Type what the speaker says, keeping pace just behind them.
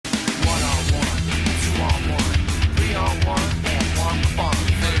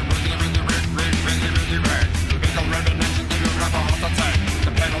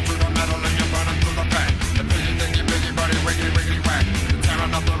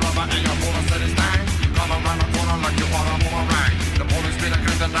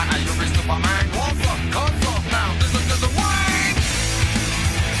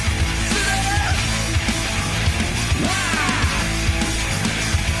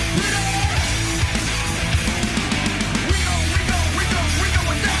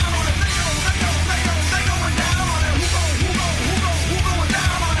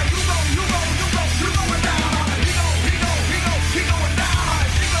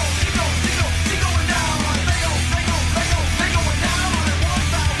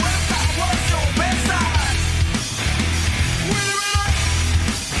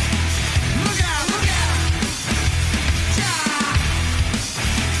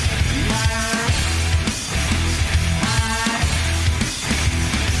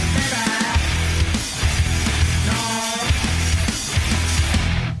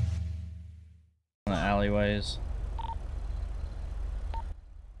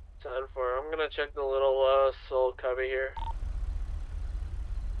10-4. I'm gonna check the little soul cubby here.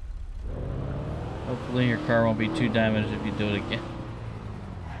 Hopefully your car won't be too damaged if you do it again.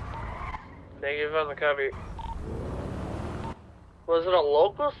 Negative on the cubby. Was it a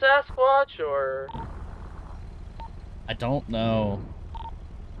local Sasquatch or? I don't know.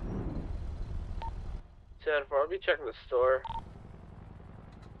 10-4. I'll be checking the store.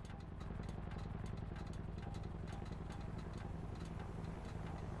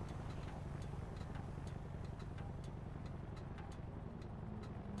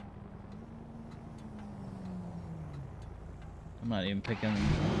 I'm not even picking.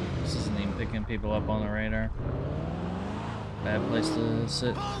 This isn't even picking people up on the radar. Bad place to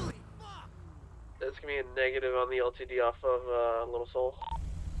sit. That's gonna be a negative on the LTD off of Little Soul.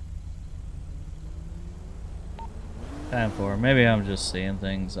 10-4. Maybe I'm just seeing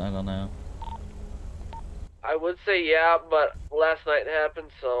things. I don't know. I would say yeah, but last night it happened,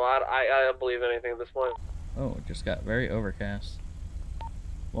 so I don't believe anything at this point. Oh, it just got very overcast.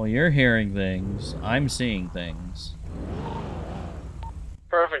 Well, you're hearing things. I'm seeing things.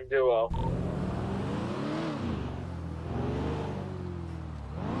 Perfect duo.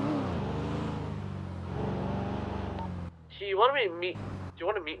 Do you want to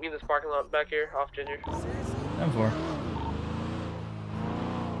meet me in this parking lot back here, off Ginger? 10-4.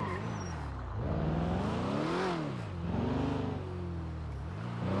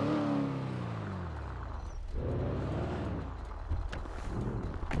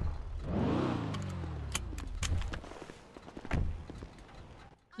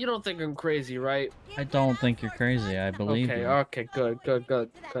 You don't think I'm crazy, right? I don't think you're crazy. I believe you. Okay, good.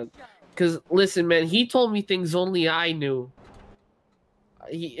 Because, listen, man, he told me things only I knew.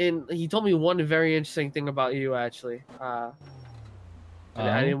 He told me one very interesting thing about you, actually. I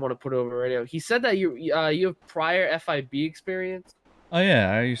didn't want to put it over radio. He said that you have prior FIB experience. Oh yeah,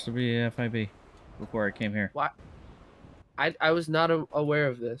 I used to be FIB before I came here. What? I was not aware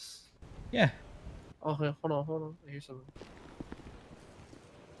of this. Yeah. Oh, hold on. I hear something.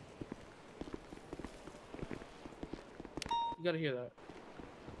 You gotta hear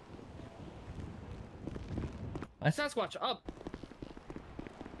that. Sasquatch, up!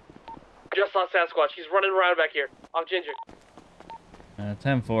 Just saw Sasquatch. He's running around back here. Off Ginger.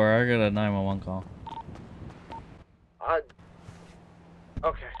 10-4. I got a 911 call.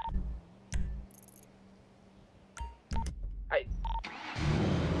 Okay.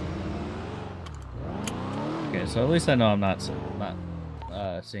 Okay, so at least I know I'm not seeing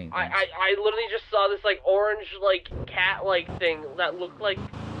things. I literally just saw this like orange like cat like thing that looked like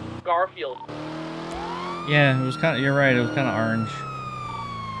Garfield. Yeah, it was kind of. You're right. It was kind of orange.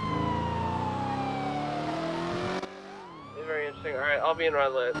 Very interesting. All right, I'll be in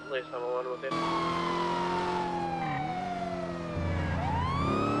around late time alone with you.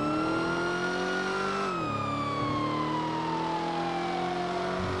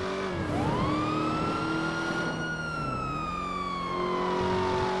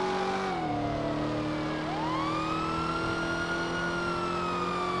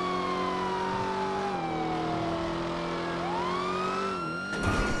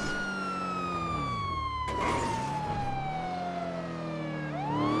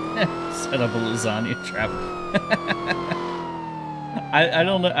 Set up a lasagna trap. I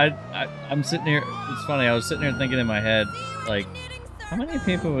don't know. I'm sitting here. It's funny. I was sitting here thinking in my head, like, how many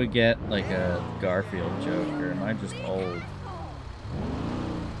people would get like a Garfield joke, or am I just old?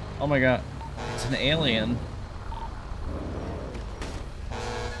 Oh my god, it's an alien.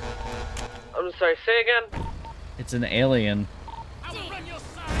 I'm sorry. Say again. It's an alien.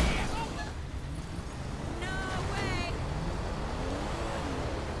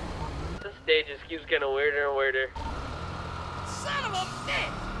 Day just keeps getting weirder and weirder. Son of a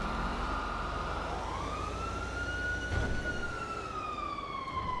bitch!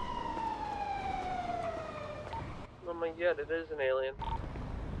 Oh my god, it is an alien.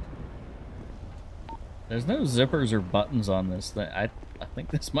 There's no zippers or buttons on this thing. I think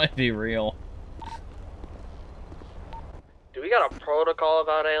this might be real. Do we got a protocol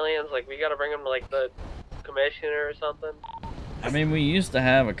about aliens? Like, we gotta bring them to, like, the commissioner or something? I mean, we used to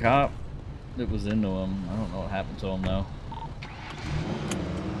have a cop that was into him. I don't know what happened to him, though.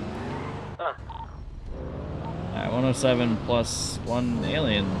 Huh. Alright, 107 plus 1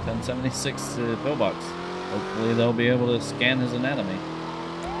 alien, 1076 to pillbox. Hopefully they'll be able to scan his anatomy.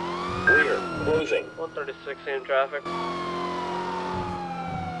 Clear. Closing. 136 in traffic.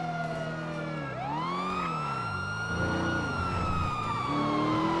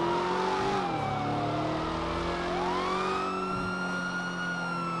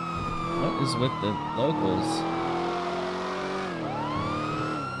 What is with the locals?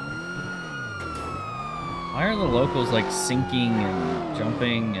 Why are the locals like sinking and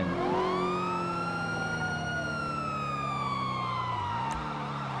jumping and...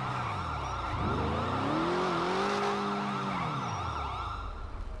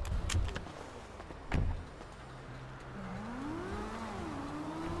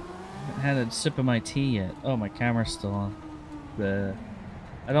 I haven't had a sip of my tea yet. Oh, my camera's still on. I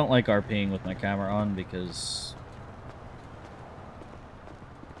don't like RPing with my camera on because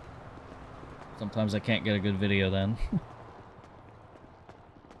sometimes I can't get a good video then.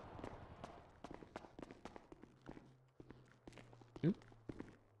 Oop.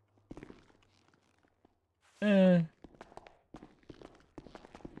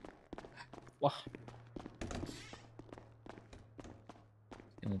 Wow.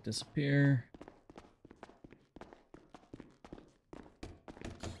 Gonna disappear.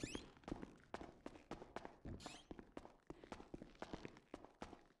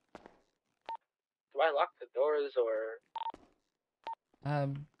 Do I lock the doors or?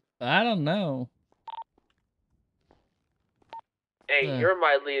 I don't know. Hey, you're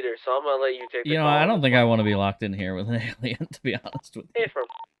my leader, so I'm gonna let you take the You know, call I on don't this think one. I want to be locked in here with an alien, to be honest with you. Hey, from.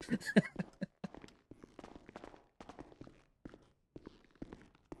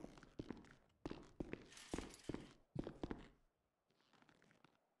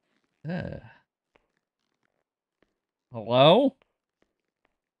 Hello?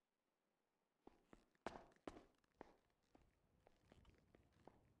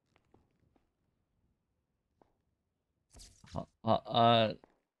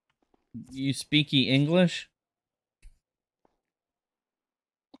 You speaky English?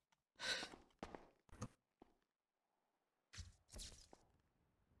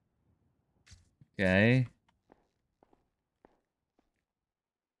 Okay.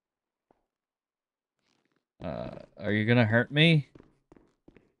 Are you gonna hurt me?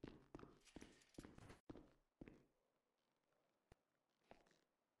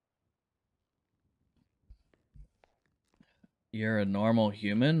 You're a normal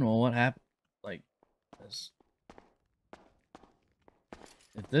human? Well, what happened? Like, this.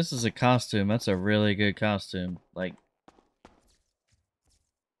 If this is a costume, that's a really good costume. Like,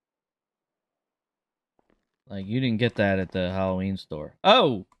 you didn't get that at the Halloween store.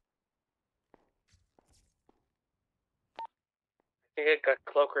 Oh! I think it got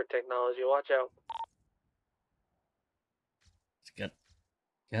cloaker technology. Watch out. It's got...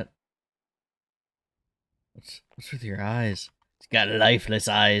 What's with your eyes? It's got lifeless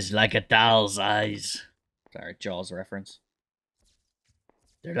eyes, like a doll's eyes. Sorry, Jaws reference.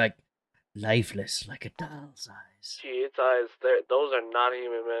 They're like lifeless, like a doll's eyes. Gee, its eyes. Those are not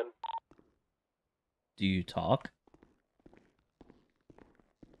human, man. Do you talk?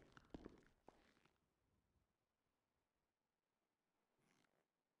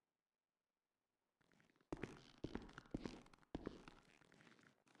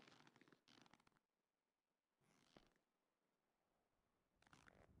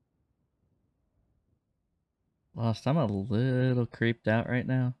 Lost, I'm a little creeped out right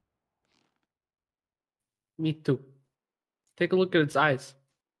now. Me too. Take a look at its eyes.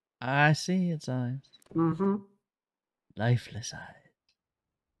 I see its eyes. Mm-hmm. Lifeless eyes.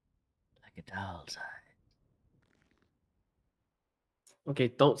 Like a doll's eyes. Okay,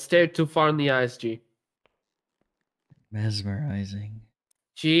 don't stare too far in the eyes, G. Mesmerizing.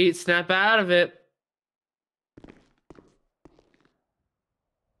 G, snap out of it.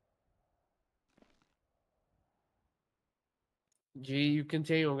 G, you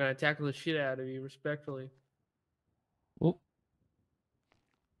continue. I'm gonna tackle the shit out of you, respectfully. Oh.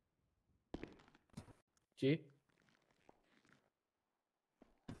 G?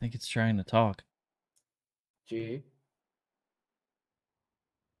 I think it's trying to talk. G?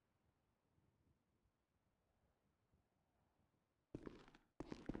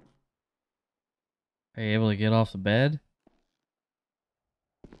 Are you able to get off the bed?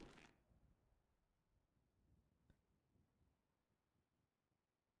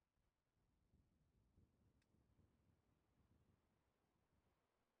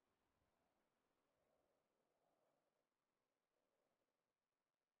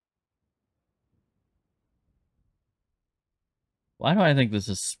 Why do I think this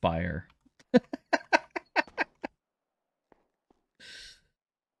is Spire?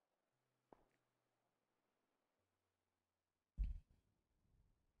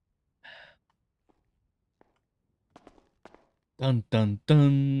 Dun dun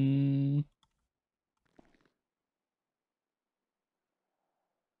dun.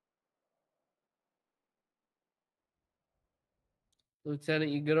 Lieutenant,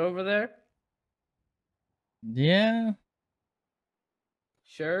 you good over there? Yeah.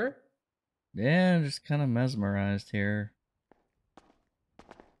 Sure? Yeah, just kind of mesmerized here.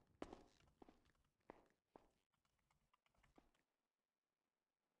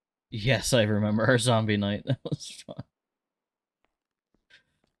 Yes, I remember our zombie night. That was fun.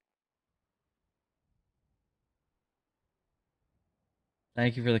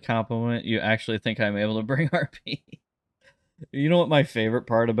 Thank you for the compliment. You actually think I'm able to bring RP. You know what my favorite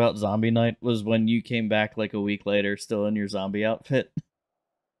part about zombie night was when you came back like a week later still in your zombie outfit.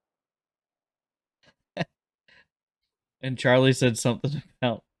 And Charlie said something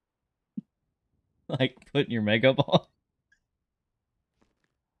about like putting your makeup on.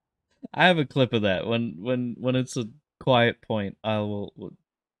 I have a clip of that when it's a quiet point. I don't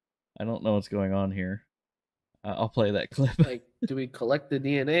know what's going on here. I'll play that clip. Like, do we collect the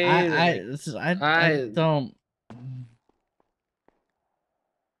DNA? I don't.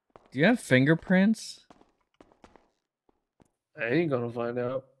 Do you have fingerprints? I ain't gonna find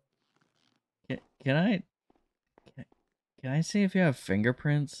out. Can I see if you have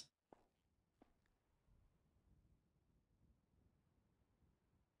fingerprints?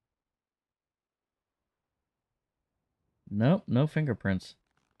 Nope, no fingerprints.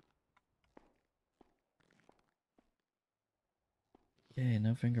 Okay,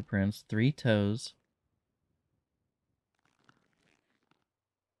 no fingerprints. 3 toes.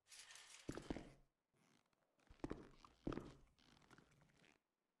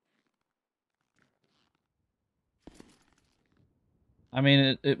 I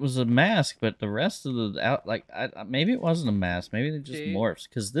mean, it was a mask, but the rest of the out maybe it wasn't a mask. Maybe they just morphs.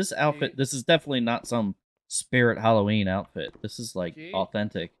 Because this outfit, this is definitely not some spirit Halloween outfit. This is like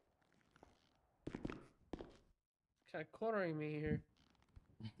authentic. Kind of cornering me here.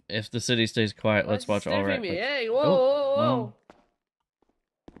 If the city stays quiet, let's watch all right. Hey, whoa, whoa, whoa. Well,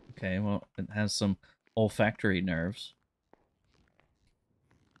 okay, well, it has some olfactory nerves.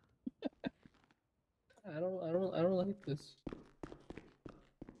 I don't like this.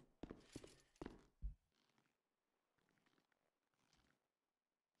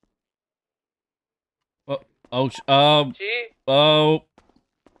 Oh. All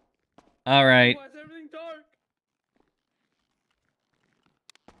right. Why is everything dark?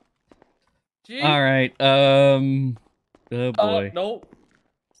 All right. Oh boy. Nope.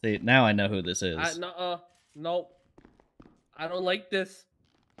 See, now I know who this is. Nope. I don't like this.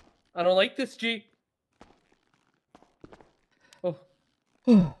 I don't like this, G. Oh.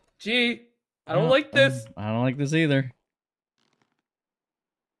 G. I don't like this. I don't like this either.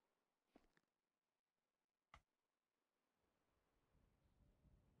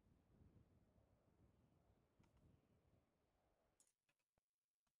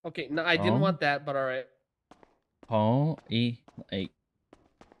 Okay, no, I didn't want that, but all right. Home, ET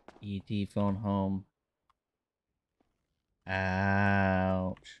phone home.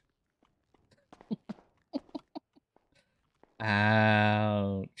 Ouch.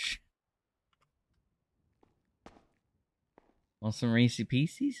 Ouch. Want some Reese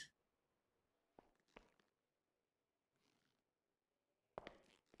Pieces? I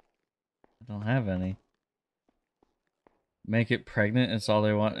don't have any. Make it pregnant. It's all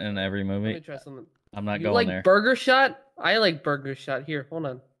they want in every movie. Let me try something. I'm not you going like there. Burger Shot? I like Burger Shot. Here, hold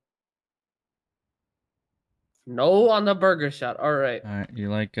on. No on the Burger Shot. All right. All right. You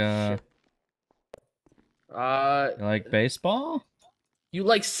like Shit. You like baseball? You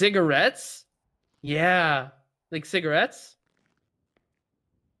like cigarettes? Yeah. Like cigarettes?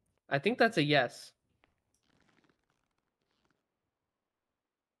 I think that's a yes.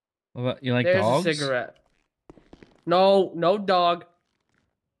 What about, you like There's dogs? a cigarette. No, no dog.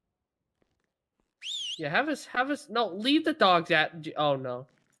 Yeah, have us. No, leave the dogs at. Oh no.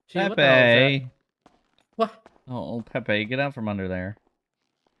 Gee, Pepe. what the hell is that? What? Oh, Pepe, get out from under there.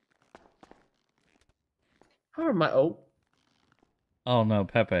 How are my? Oh. Oh no,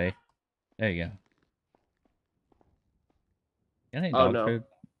 Pepe. There you go. Get any Oh dog no. food?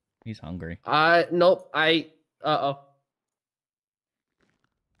 He's hungry. Nope.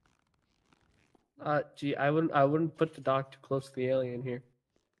 Gee, I wouldn't put the dog too close to the alien here.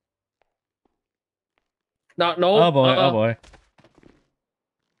 No. Oh boy. Oh boy.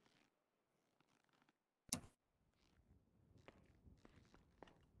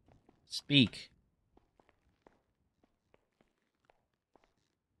 Speak.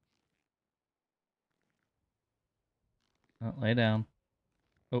 Oh, lay down.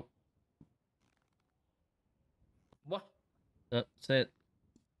 Oh. What? That's it.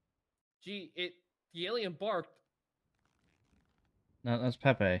 Gee, the alien barked. No, that's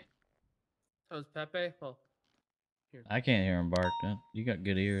Pepe. That was Pepe. Well, here. I can't hear him bark. You got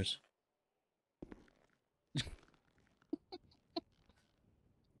good ears.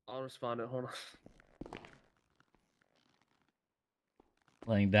 I'll respond to it. Hold on.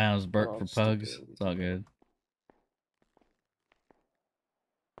 Laying down is Bert Oh, for stupid. pugs. It's all good.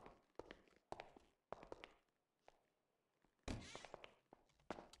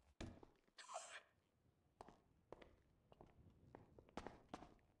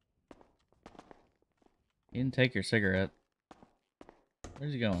 You didn't take your cigarette.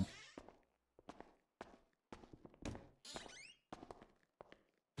 Where's he going?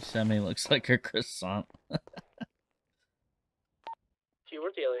 Semi looks like a croissant. Gee,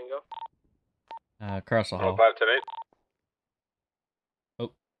 where'd the alien go? Across the hall. 105 tonight.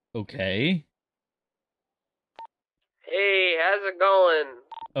 Oh, okay. Hey, how's it going?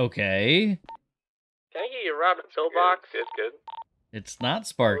 Okay. Can I get you a Robin pillbox? Good. It's not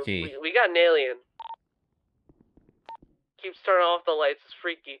Sparky. We got an alien. Keeps turning off the lights. It's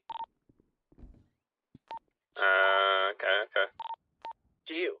freaky. Okay.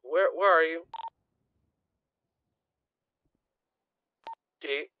 Gee, where are you?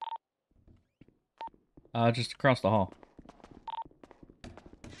 Gee. Just across the hall.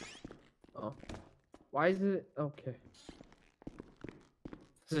 Oh. Why is it okay?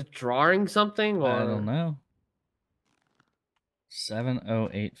 Is it drawing something or I don't know.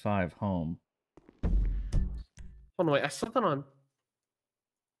 7085 home. Hold on, wait, I saw that on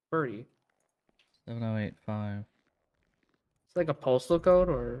Birdie. 7085. It's like a postal code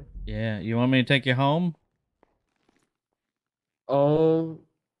or Yeah, you want me to take you home? oh.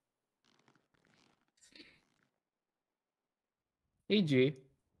 Hey G.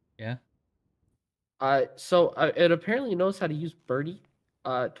 Yeah. So it apparently knows how to use Birdie.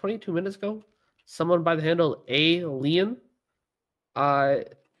 22 minutes ago, someone by the handle Alien. Oh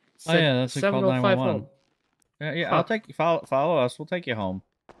yeah, that's a call 705 911. home. Yeah, Huh. I'll take you. Follow us. We'll take you home.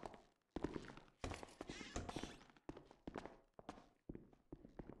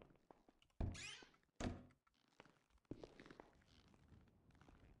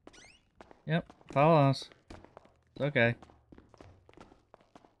 Yep, follow us. It's okay.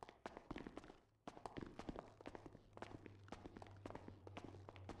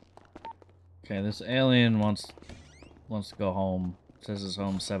 Okay, this alien wants to go home. It says his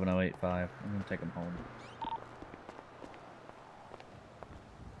home 7085. I'm gonna take him home.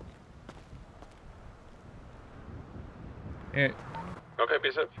 Here. Okay,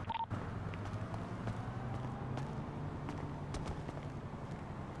 be safe.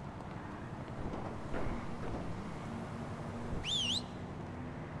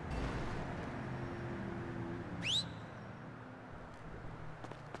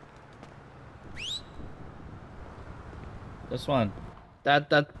 This one.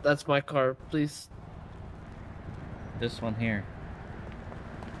 That's my car. Please. This one here.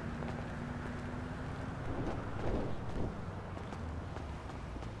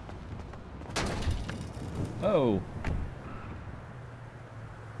 Oh.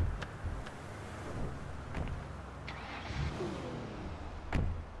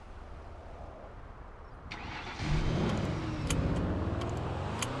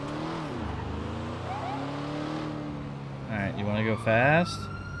 Alright, you want to go fast?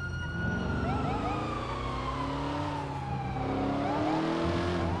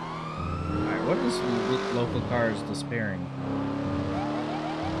 Alright, what is local cars despairing?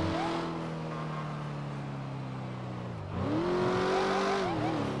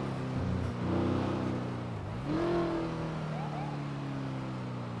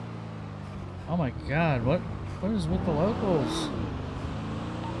 Oh my god, what is with the locals?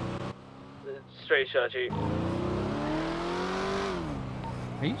 Straight shot, G.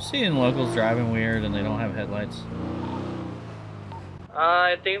 Are you seeing locals driving weird and they don't have headlights?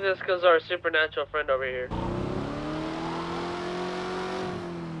 I think that's because our supernatural friend over here.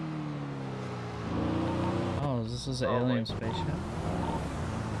 Oh, this is an alien spaceship?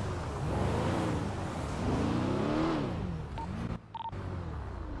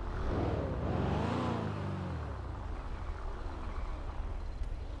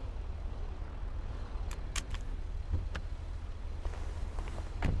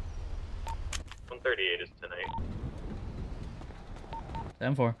 .38 is tonight.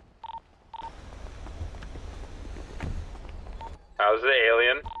 10-4. How's the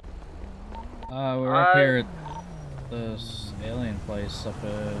alien? We're up here at this alien place up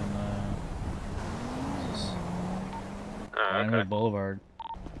in Okay. Boulevard.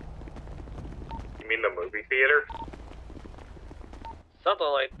 You mean the movie theater? Something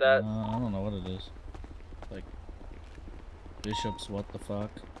like that. I don't know what it is. Like Bishop's what the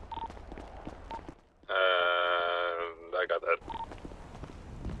fuck? I got that.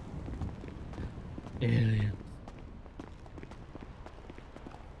 Alien.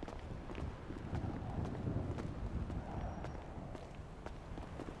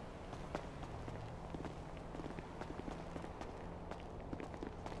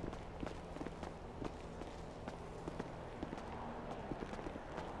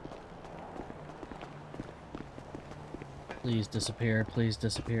 Please disappear. Please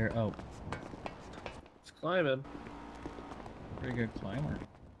disappear. Oh, It's climbing. pretty good climber.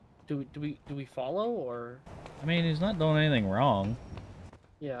 Do we follow or? I mean, he's not doing anything wrong.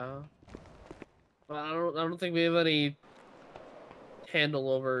 Yeah. But I don't think we have any handle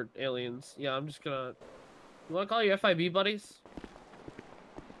over aliens. Yeah, I'm just gonna. You wanna call your FIB buddies?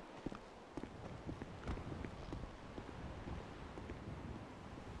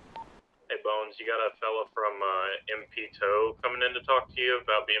 Hey, Bones, you got a fella from MP Tow coming in to talk to you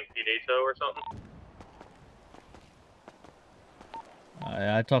about being PD Tow or something?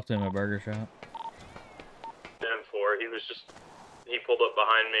 I talked to him at a burger shop. 10-4. He pulled up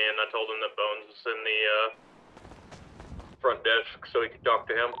behind me and I told him that Bones was in the front desk so he could talk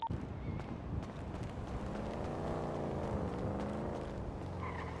to him.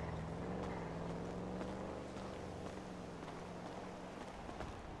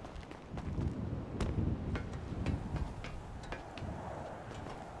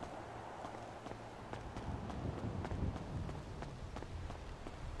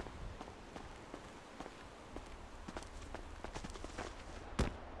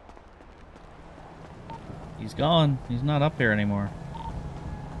 He's gone. He's not up here anymore.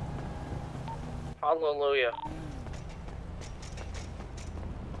 Hallelujah.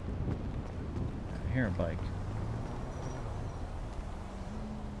 I hear a bike.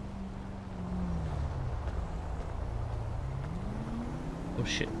 Oh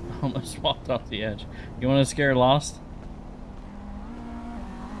shit, I almost walked off the edge. You want to scare Lost?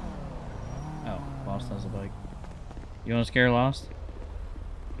 Oh, Lost has a bike. You want to scare Lost?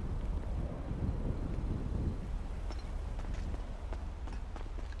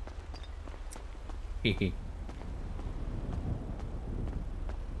 Hehe.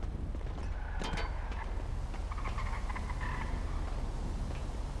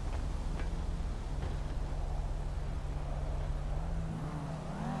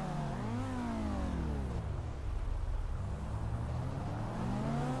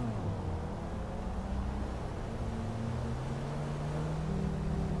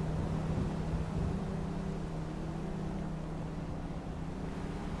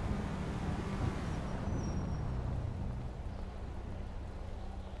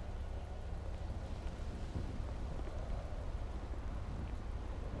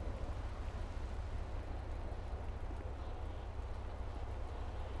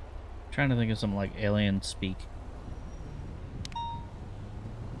 Trying to think of some like alien speak.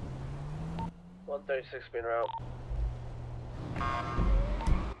 136 being route.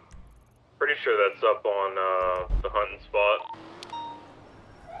 Pretty sure that's up on the hunting spot.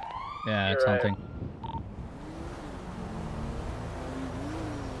 Yeah, it's You're right. hunting.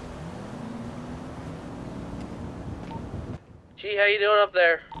 Gee, how you doing up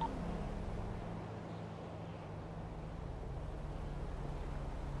there?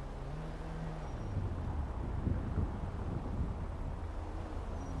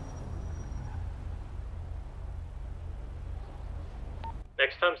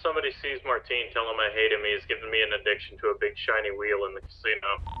 Next time somebody sees Martine, tell him I hate him. He has given me an addiction to a big shiny wheel in the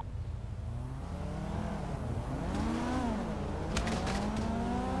casino.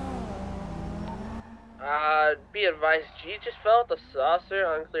 Be advised, G just fell out the saucer.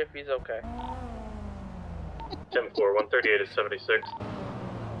 Unclear if he's okay. 10-4, 138 is 76.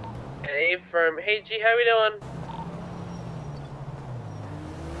 And A firm. Hey, G, how we doing?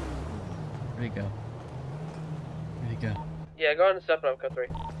 Where'd he go? Where'd he go? Yeah, go ahead and step it up, cut 3.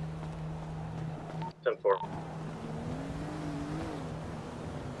 10-4.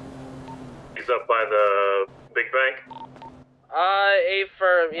 He's up by the big bank. A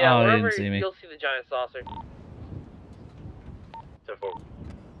firm. Yeah, Oh, he wherever didn't see me. you'll see the giant saucer. 10-4.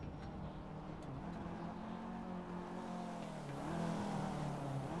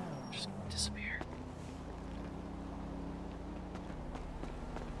 Just disappear.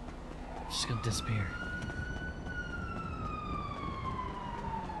 Just gonna disappear.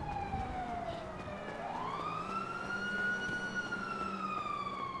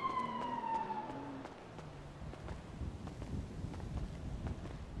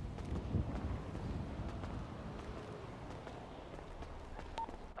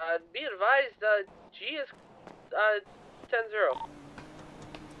 Be advised, G is,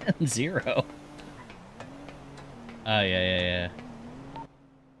 10-0. 0. Oh yeah.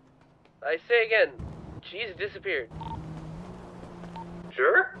 I say again, G's disappeared.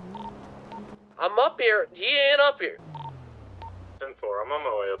 Sure? I'm up here. He ain't up here. 10-4, I'm on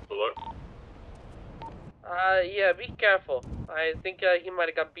my way up to look. Yeah, be careful. I think, he might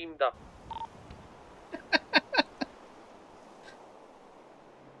have got beamed up.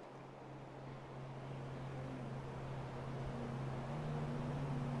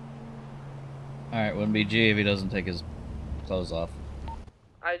 Alright, wouldn't be G if he doesn't take his clothes off.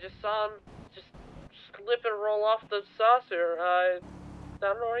 I just saw him just slip and roll off the saucer. I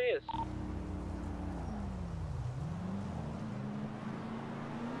don't know where he is.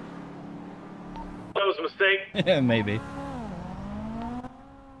 That was a mistake. Maybe.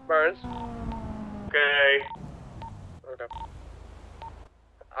 Burns. Okay. Okay.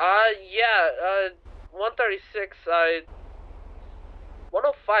 Yeah, 136,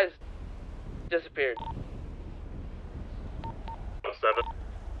 105's disappeared. 7.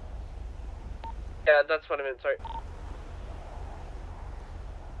 Yeah, that's what I meant, sorry.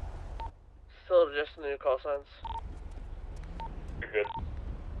 Still just new call signs. You're good.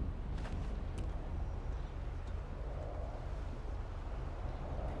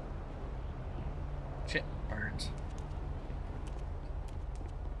 Shit, birds.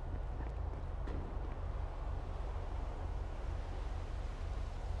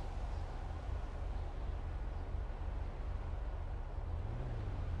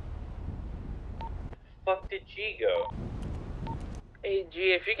 Fuck did G go? Hey, G,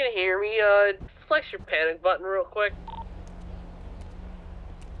 if you can hear me, flex your panic button real quick.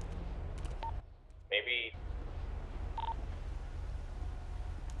 Maybe.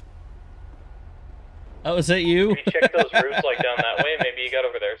 Oh, is that you? Maybe check those roofs like down that way. Maybe you got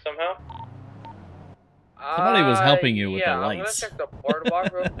over there somehow. Somebody was helping you with yeah, the lights. I'm gonna check the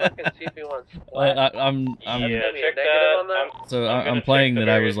boardwalk real quick and see if he wants Well, splat. I'm Yeah, check negative on that. that? so I'm gonna I'm playing check the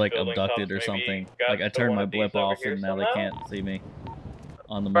that I was various like building abducted tops, or maybe something. got Like I to turned one my of these blip over off here and now they somehow. can't see me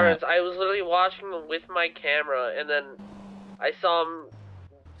on the Burns, map. I was literally watching him with my camera, and then I saw him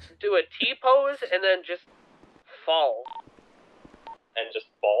do a T-pose and then just fall. And just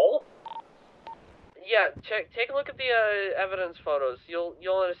fall? Yeah, take a look at the evidence photos. You'll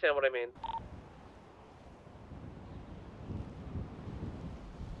understand what I mean.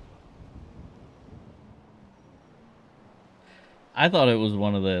 I thought it was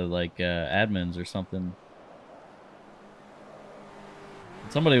one of the like admins or something.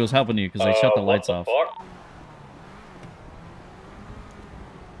 Somebody was helping you because they shut the lights off. Fuck?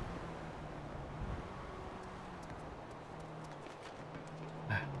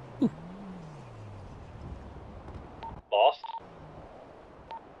 Lost?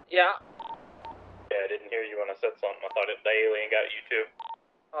 Yeah. Yeah, I didn't hear you when I said something. I thought the alien got you too.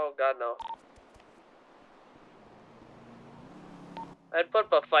 Oh God, no. I'd put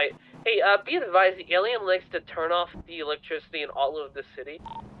up a fight. Hey, be advised, the alien likes to turn off the electricity in all of the city.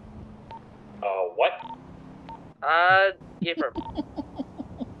 What? Affirm.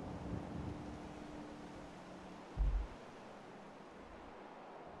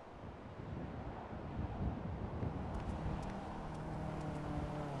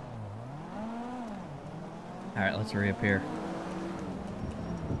 Alright, let's reappear.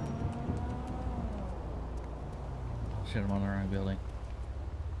 Shit, I'm on the wrong building.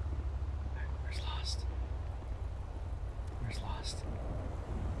 Where's Lost? Where's Lost?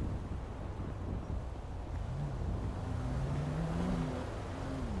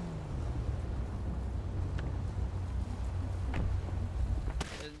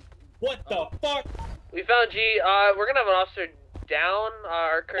 What the fuck? We found G. We're gonna have an officer down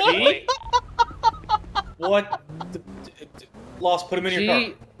our currently. What? Lost, put him in your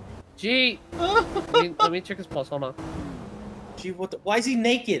car. G. Let me check his pulse. Hold on. Gee, what the, why is he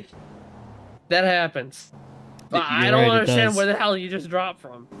naked? That happens. You're I don't right, it understand does. where the hell you just dropped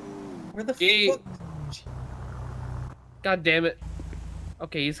from. Where the Gee. fuck? God damn it.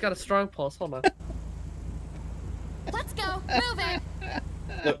 Okay, he's got a strong pulse. Hold on. Let's go. Move it.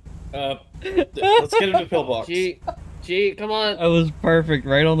 Look, let's get him to the pillbox. G, come on. That was perfect,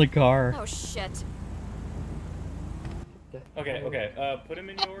 right on the car. Oh shit. Okay, put him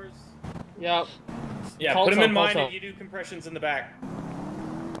in yours. Yep. Yeah, Pulse put him on, in mine pulse and you do compressions in the back.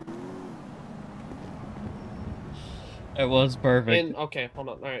 It was perfect. Okay, hold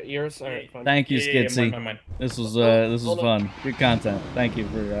on. All right, yours. All right, fine. Thank you, Yeah, Skitsy. mine. This was Hold on. fun. Good content. Thank you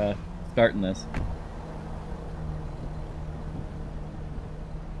for starting this.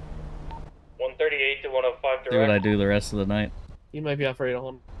 138 to 105 See what I direct. do the rest of the night. You might be afraid of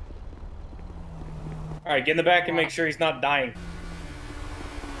him. Alright, get in the back and make sure he's not dying.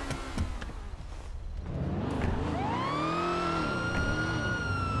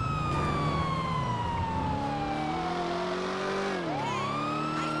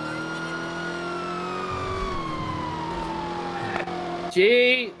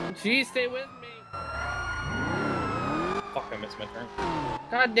 G, stay with me. Fuck, I missed my turn.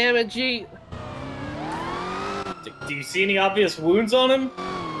 God damn it, G. Do you see any obvious wounds on him?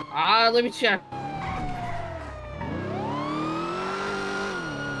 Let me check.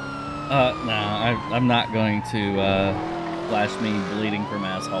 No, I'm not going to flash me bleeding from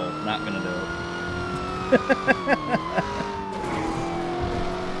asshole. Not gonna do it.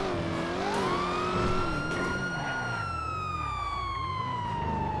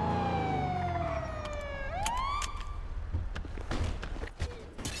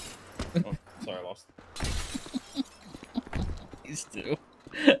 Oh, sorry, I lost. These two.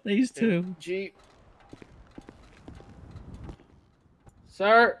 These two. Jeep.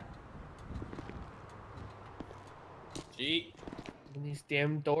 Sir. Gee. Open these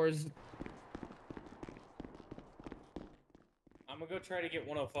damn doors. I'm gonna go try to get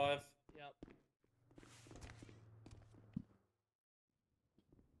 105. Yep.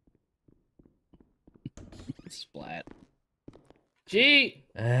 Splat. G.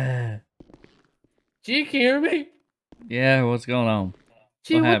 G, can you hear me? Yeah, what's going on?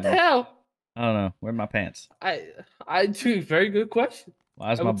 G, what the happened? hell? I don't know. Where are my pants? I do. Very good question.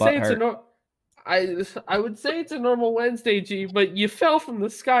 Why is I my would butt say it's hurt? I would say it's a normal Wednesday, G, but you fell from the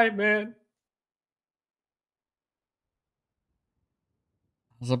sky, man.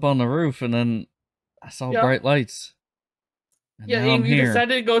 I was up on the roof and then I saw Yep. bright lights. And Yeah, now I'm and you here.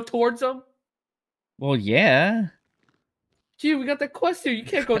 decided to go towards them. Well, yeah. Gee, we got the quest here. You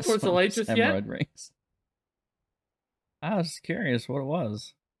can't go Press towards the one of light those just yet. hemorrhoid rings. I was curious what it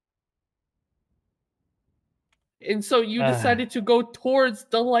was. And so you decided to go towards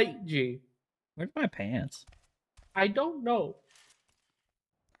the light, G. Where's my pants? I don't know.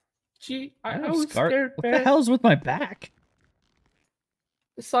 Gee, I have was scared, What man. the hell's with my back?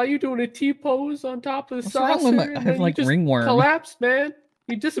 I saw you doing a T-pose on top of the What's saucer. wrong with my- I and have, then you like, just ringworm. collapsed, man.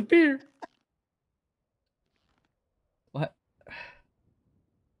 You disappeared. What?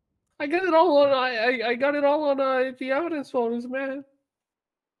 I got it all on. I got it all on the evidence photos, man.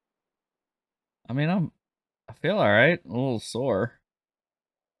 I mean, I feel all right. A little sore.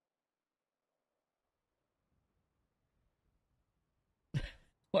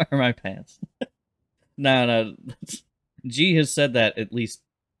 Where are my pants? No. G has said that at least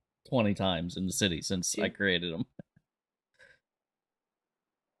 20 times in the city since I created them.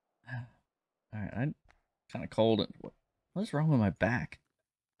 All right, I'm kind of cold. What's wrong with my back?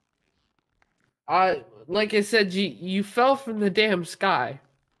 Like I said, G, you fell from the damn sky.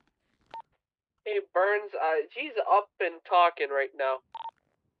 Hey, Burns, G's up and talking right now.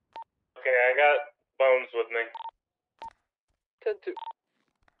 Okay, I got Bones with me. 10-2.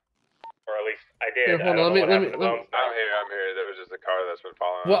 Or at least I did. Here, hold on, let me- Bones. I'm here. There was just a car that's been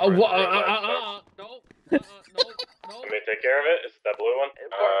following What? around What? for a red light, so- No. Let me take care of it. Is it that blue one?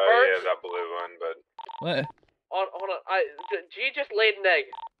 Yeah, that blue one, but... What? Hold on. G just laid an egg.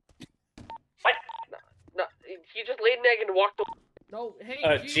 What? No, he just laid an egg and walked away. No,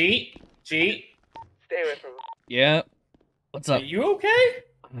 hey, G? Stay away from him. Yeah. What's Are up? you okay?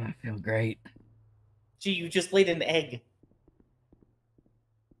 I feel great. G, you just laid an egg.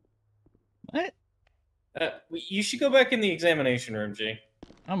 What? You should go back in the examination room, G.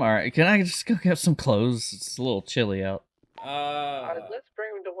 I'm all right. Can I just go get some clothes? It's a little chilly out. Let's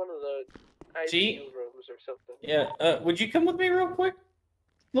bring him to one of the ICU G? rooms or something. Yeah, would you come with me real quick,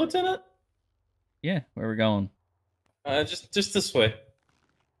 Lieutenant? Yeah, where we going? Just this way.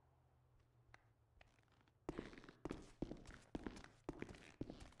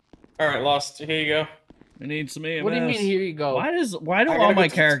 All right, Lost. Here you go. We need some EMS. What do you mean, here you go? Why do I gotta all go my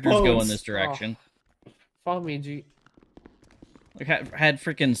to characters go in Bones. this direction? Follow me, G. Like I had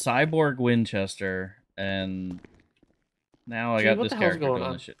freaking Cyborg Winchester, and now I Gee, got what this the hell's character going doing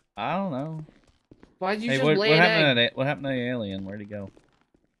on? this shit. I don't know. Why'd you Hey, just what lay an egg? happened? What happened to the alien? Where'd he go?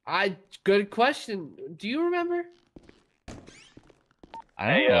 Good question. Do you remember? I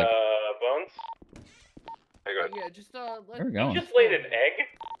don't Hey, know. Bones? Hey, go ahead. Yeah, just Where we You going? just laid an egg?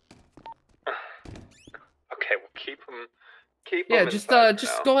 Okay, well, keep them. Keep Yeah, 'em just inside for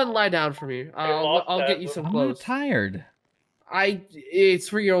just now. go ahead and lie down for me. Lost I'll that, get you but some I'm not clothes. tired. It's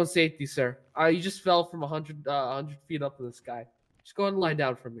for your own safety, sir. You just fell from 100 feet up in the sky. Just go ahead and lie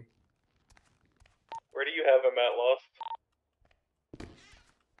down for me. Where do you have him at, Lost?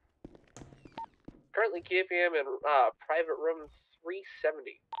 Currently keeping him in private room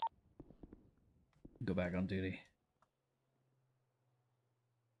 370. Go back on duty.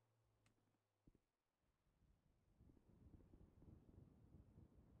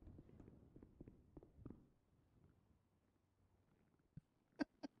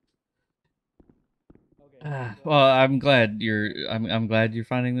 Well, I'm glad I'm glad you're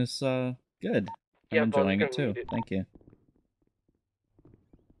finding this good. I'm Yeah, Bones, enjoying you're it gonna too. need it. Thank you.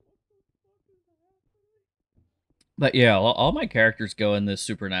 But yeah, all my characters go in this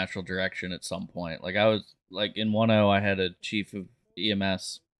supernatural direction at some point. Like I was like in 1.0 I had a chief of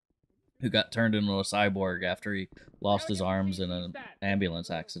EMS who got turned into a cyborg after he lost his arms in an ambulance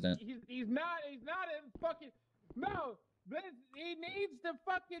accident. He's not a fucking... No! He needs to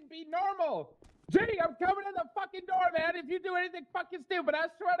fucking be normal! Gee, I'm coming in the fucking door, man, if you do anything fucking stupid, I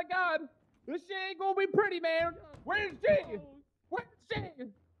swear to God! This shit ain't gonna be pretty, man! Where's G? Where's G?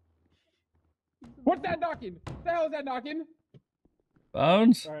 What's that knocking? What the hell is that knocking?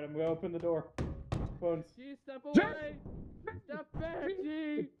 Bones? Alright, I'm gonna open the door. Bones. G, step away. Step back,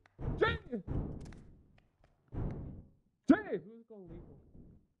 G. G! G! Who's gonna leave him?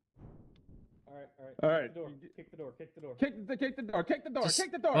 Alright. Kick the door. Kick the door. Kick the door. Kick the door. Just-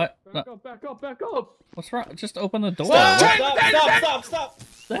 Kick the door. What? Back up, back up, back up. What's wrong? Just open the door. Stop!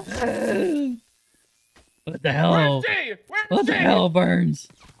 What the hell? Where's G? Where's What G? the hell, Burns?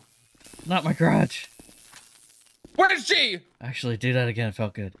 Not my crotch. Where's G? Actually, do that again. It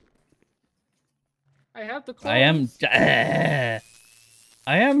felt good. I have the clothes. I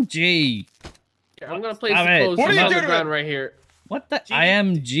am G. Here, I'm gonna place Stop the it. clothes What are you on the doing? ground right here. What the? G. I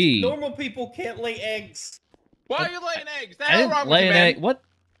am G. Normal people can't lay eggs. Why are you laying eggs? The I hell didn't wrong with lay you, an man? egg. What?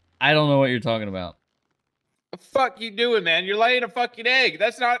 I don't know what you're talking about. The fuck you doing, man? You're laying a fucking egg.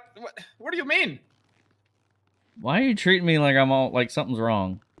 That's not... What do you mean? Why are you treating me like I'm all like something's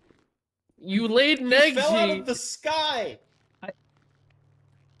wrong? You laid an He egg, fell out G. of the sky.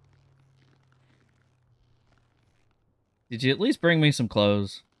 Did you at least bring me some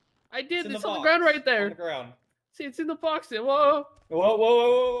clothes? I did. in It's the on the box. ground right On there. the ground. See, it's in the box there. Whoa,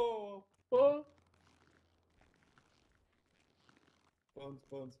 Whoa. whoa. Bones.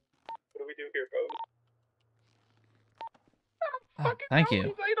 What do we do here, Bones? Oh, thank you. He's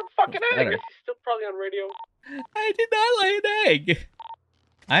laying a fucking That's egg. better. He's still probably on radio. I did not lay an egg.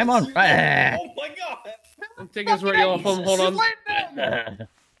 I am on. Oh my god. I'm taking his radio off. Hold on. You laid an egg.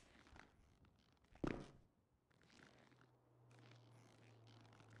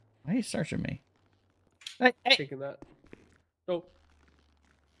 Why are you searching me? Hey. Taking that. Oh.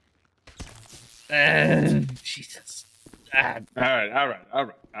 Jesus. All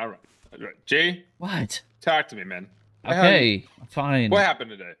right. G, What? talk to me, man. Okay, fine. What happened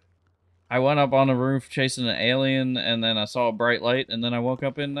today? I went up on the roof chasing an alien, and then I saw a bright light, and then I woke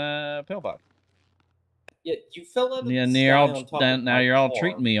up in Pillbox. Yeah, you fell out of Yeah, the and sky you're on all top then of now my you're all car.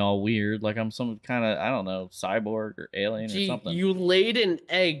 treating me all weird, like I'm some kind of I don't know cyborg or alien or G, something. you laid an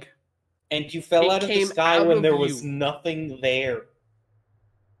egg. And you fell It out of the came sky out when of there was you. nothing there.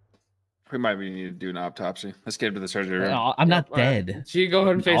 We might need to do an autopsy. Let's get into the surgery room. No, I'm not All right. dead. G, go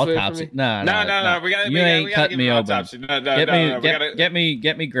ahead and face away from Autopsy. me. No. No. We gotta. You we gotta, ain't we gotta cut give me him an open. autopsy. No. Get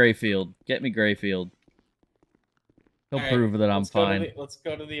me Grayfield. Get me Grayfield. He'll All right, prove that I'm fine. Let's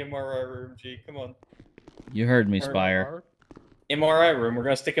go to the MRI room, G. Come on. You heard me, Spire. MRI room. We're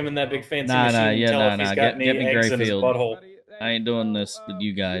gonna stick him in that big fancy Nah, machine and tell if he's got Get any me eggs in his Grayfield. butthole. I ain't doing this with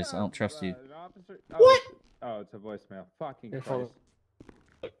you guys. I don't trust you. What? Oh, it's a voicemail. Fucking Your Christ.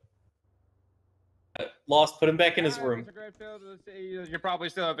 Lost. Put him back in his Hi, room. Mr. Grayfield. You're probably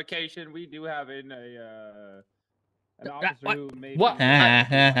still on vacation. We do have an officer what? who may What? be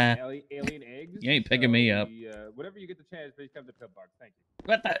alien eggs. You ain't picking me up. Whenever you get the chance, please come to Pillbox. Thank you.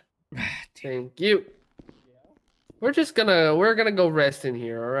 What the? Thank you. We're gonna go rest in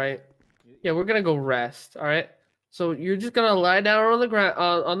here, all right? Yeah, we're gonna go rest, all right? So you're just gonna lie down on the ground,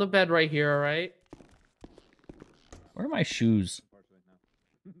 on the bed right here, all right? Where are my shoes?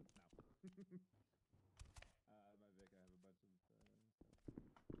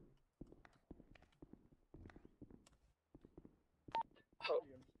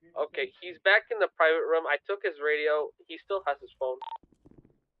 Okay, he's back in the private room. I took his radio. He still has his phone.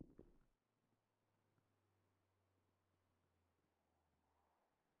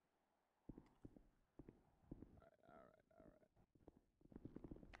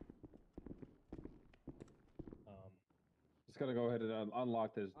 Just gonna go ahead and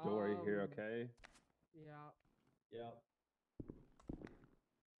unlock this door here, okay? Yeah. Yeah.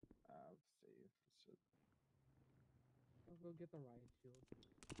 Let's see. I'll go get the riot shield.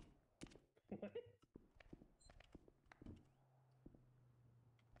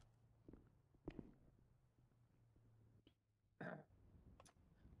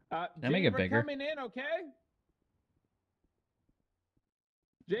 Can I make it bigger? Coming in, okay?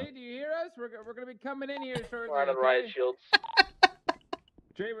 Jay, do you hear us? We're gonna be coming in here shortly. We're out of okay? riot shields.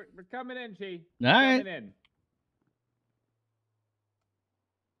 Jay, we're coming in, G. All right. Coming in.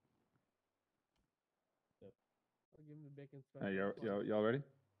 I'll give him the bacon Y'all ready?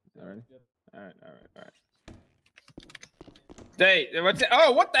 All ready? All right. Jay, what's it?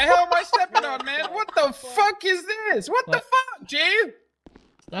 Oh, what the hell am I stepping on, man? What the fuck is this? What the What? fuck, Jay?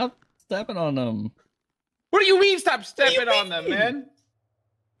 Stop stepping on them. What do you mean stop stepping on them, man?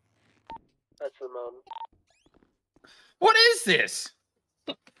 That's Ramon. What is this?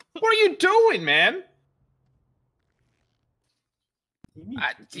 What are you doing, man?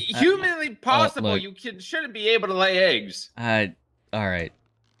 Humanly possible, look. you shouldn't be able to lay eggs. All right.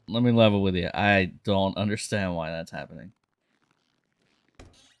 Let me level with you. I don't understand why that's happening.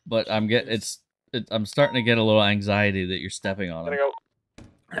 But I'm starting to get a little anxiety that you're stepping on him.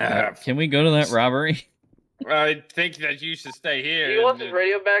 Can we go to that robbery? I think that you should stay here. If he wants his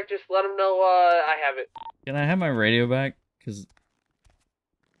radio back, just let him know I have it. Can I have my radio back? Cause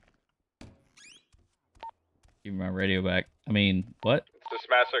give me my radio back. I mean, what? It's the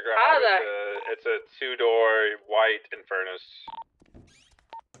Smasher Grab. It's a two-door white Infernus.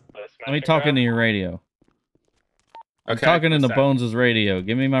 Let me talk into your radio. I'm Okay, talking into what's that? Bones' radio.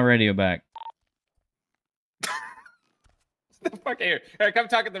 Give me my radio back. The fuck here. All right, come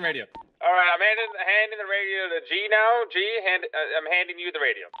talk at the radio. All right, I'm handing the radio to G now. G, I'm handing you the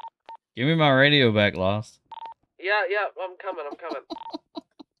radio. Give me my radio back, Lost. Yeah, I'm coming.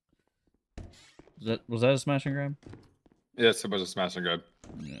 Was that a smash and grab? Yes, it was a smash and grab.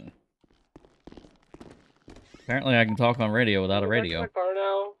 Yeah. Apparently, I can talk on radio without a radio. Back to my car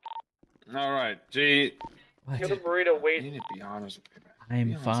now. All right, G. Get the burrito. You Wait. need to be honest with me, man. I'm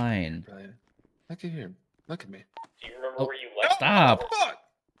Be honest fine. with me, brother. Look at here. Look at me. Do you remember Oh, where you left? Stop. Fuck!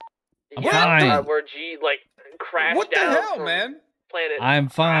 I'm Yeah, fine. where G crashed What the down hell, from man? Planet. I'm I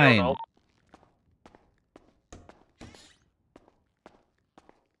don't fine. know.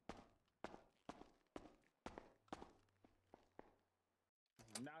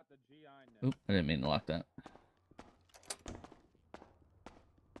 Not the G I know. Oop, I didn't mean to lock that.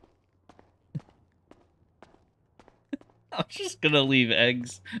 I'm just gonna leave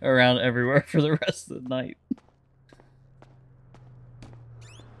eggs around everywhere for the rest of the night.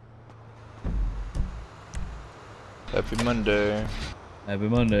 Happy Monday. Happy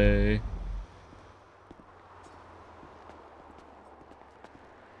Monday.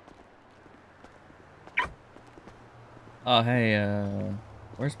 Oh, hey,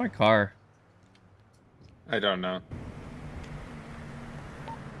 where's my car? I don't know.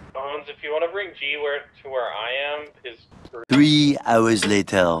 Bones, if you want to bring G to where I am, his 3 hours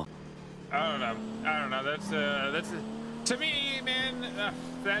later. I don't know. That's to me, man.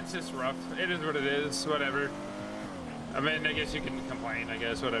 That's just rough. It is what it is. Whatever. I mean, I guess you can complain. I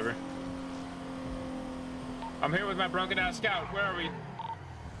guess whatever. I'm here with my broken ass scout. Where are we?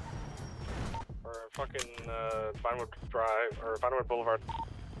 Or fucking Vinewood Drive or Vinewood Boulevard.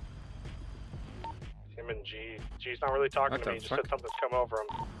 Him and G. G's not really talking What to the me. He just fuck? said something's come over him.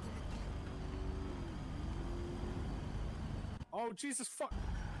 Oh Jesus fuck!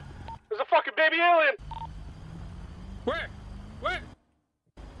 There's a fucking baby alien. Where?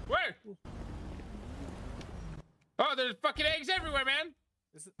 Oh, there's fucking eggs everywhere, man.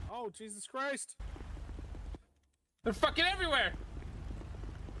 Oh Jesus Christ! They're fucking everywhere.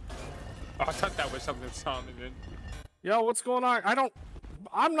 Oh, I thought that was something sounded in. Yo, what's going on? I'm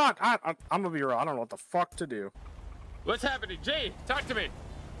gonna be real. I don't know what the fuck to do. What's happening? G, talk to me.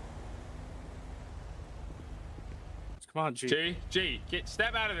 Come on, G. G,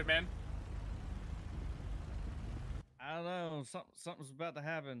 step out of it, man. I don't know. Something's about to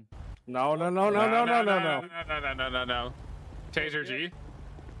happen. No. No. Taser G.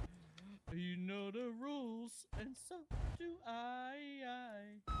 You know the rules, and so do I.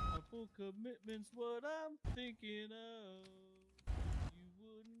 A full commitment's what I'm thinking of. You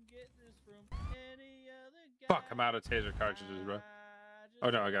wouldn't get this from any other guy. Fuck, I'm out of taser cartridges, bro. Oh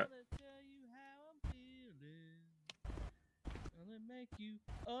no, I got. Gonna make you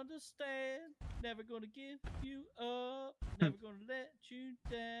understand. Never gonna give you up. Never gonna let you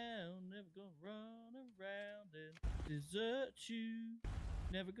down. Never gonna run around and desert you.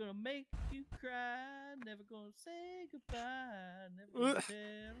 Never gonna make you cry. Never gonna say goodbye. Never gonna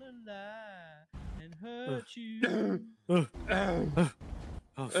tell a lie and hurt you.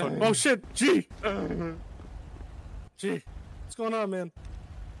 Oh fuck! Oh shit! G. G. What's going on, man?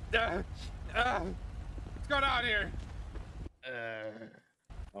 What's going on here?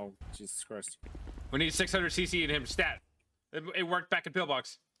 Oh Jesus Christ! We need 600 CC in him stat. It worked back in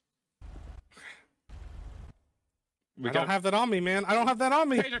pillbox. I don't have that on me, man. I don't have that on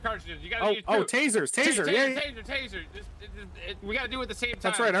me. Taser cartridges. You gotta use two. Tasers. Taser. Taser. We gotta do it at the same time.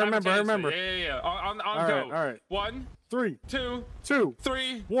 That's right. I remember. Yeah. On all go. Right, all right. 1, 3, 2,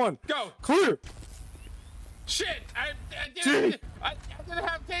 3, 1. Go. Clear. Shit! I didn't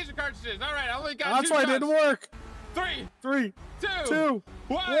have taser cartridges. All right, I only got That's two why shots. it didn't work. 3, 2,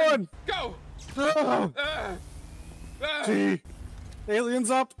 1, go. G.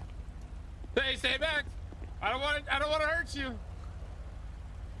 Aliens up. Hey, stay back. I don't want to hurt you.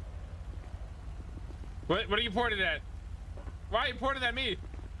 What are you pointing at? Why are you pointing at me?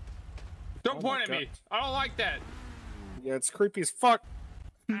 Don't point at me. I don't like that. Yeah, it's creepy as fuck.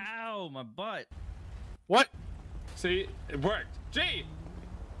 Ow, my butt. What? See, it worked. G!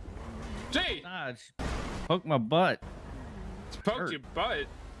 G! Ah, poke my butt. Poked your butt.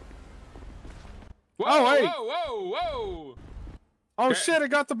 Whoa, Oh, hey. whoa, whoa, whoa! Oh shit! I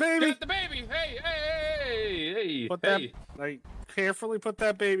got the baby. Got the baby. Hey, hey, hey, hey. Put hey. that. Like, carefully put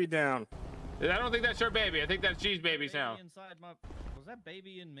that baby down. I don't think that's your baby. I think that's G's baby now. Inside my... Was that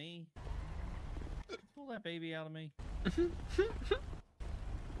baby in me? Pull that baby out of me. Feel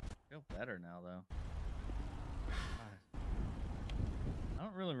better now, though. I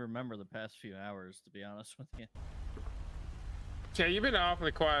don't really remember the past few hours, to be honest with you. Yeah, you've been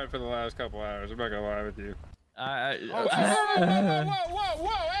awfully quiet for the last couple hours. I'm not gonna lie with you. Oh, whoa, whoa, whoa,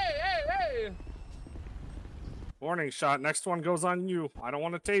 whoa, hey, hey, hey! Warning shot. Next one goes on you. I don't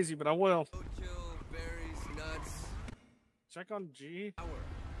want to tase you, but I will. Check on G.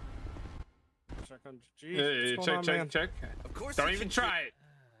 Check on G. Hey, What's check, going on, check, man? check. Of course Don't even try it.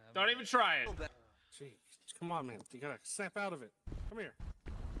 Don't even try it. G, come on, man. You gotta snap out of it. Come here.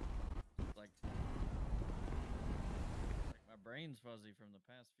 Like my brain's fuzzy from the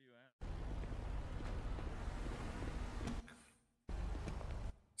past few hours.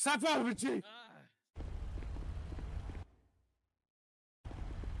 Snap out of it, G.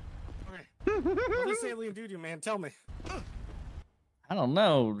 Okay. What does this alien do to you, man? Tell me. I don't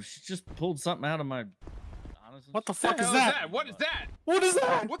know. She just pulled something out of my... Honestly, What the fuck What is the hell that? What is that? What is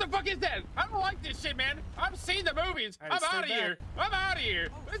that? What the fuck is that? I don't like this shit, man. I've seen the movies. Hey, I'm stay out of back. here. I'm out of here.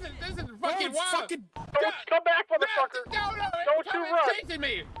 This is fucking it's wild. fucking... Come back, motherfucker! No, Don't it's you run. chasing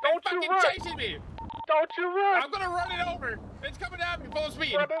me. Don't It's you fucking run. chasing me. Don't you run! I'm gonna run it over. It's coming at me full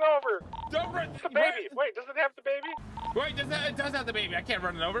speed. Run it over! Don't run. It's the baby! Wait, does it have the baby? Wait, it does have the baby. I can't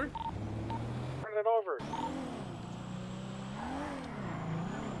run it over. Run it over.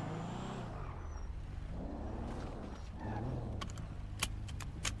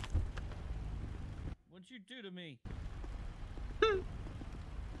 What'd you do to me?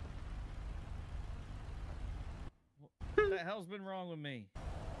 What the hell's been wrong with me?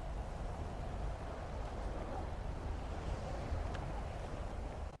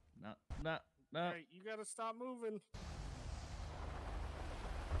 No. Hey, you gotta stop moving.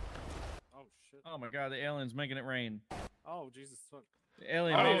 Oh, shit. Oh my god, the alien's making it rain. Oh, Jesus. Fuck. The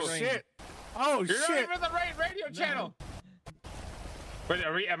alien Oh, made it rain. Shit. Oh, You're not shit. even on the right radio channel. Wait,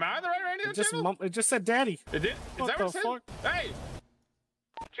 am I on the right radio channel? It just said daddy. It did? Is What that the what it fuck? said? Hey,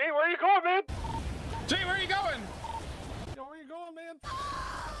 Gee, where are you going, man? G, where are you going? Yo, where you going, man?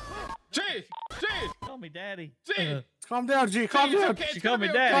 G, Call me daddy. G. Calm down, G. Calm G, it's down. okay, She it's called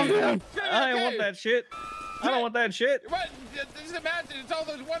gonna me be okay. daddy. Calm down. It's gonna be I don't okay. want that shit. I don't want that shit. What? Just imagine it's all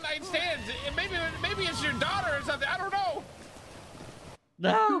those one-night stands. Maybe it's your daughter or something. I don't know.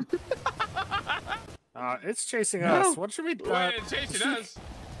 No. It's chasing us. What should we do? Wait, it's chasing us.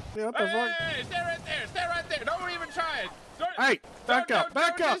 Yeah, what the fuck? Hey, stay right there. Stay right there. Don't even try it. Hey, back up.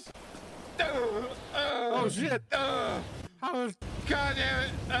 Back up. Just... Oh, shit. How? God damn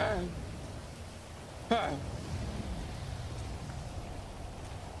it.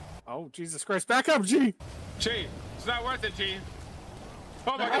 Oh, Jesus Christ. Back up, G. G, it's not worth it, G.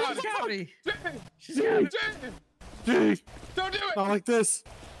 Oh my God. She's got me. G, She's got me. G. don't do it. Not like this.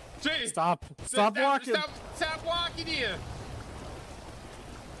 G, Stop. Stop walking. Stop walking here.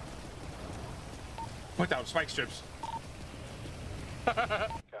 Put down spike strips.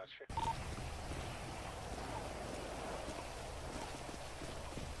 Gotcha.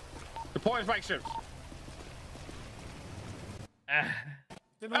 Deploy spike strips.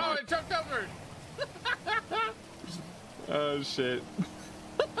 Didn't Oh, work. it jumped over. Oh shit.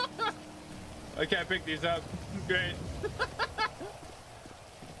 I can't pick these up. Great.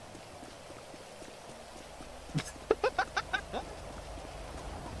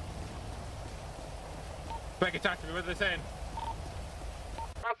 Becky, talk to me. What are they saying?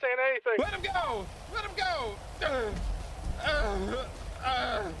 Not saying anything. Let him go! Let him go!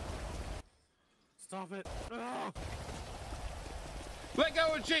 Stop it. Oh. Let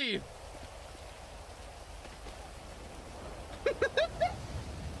go of G!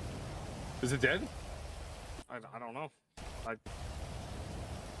 Is it dead? I don't know.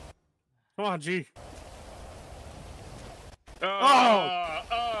 Come on, G.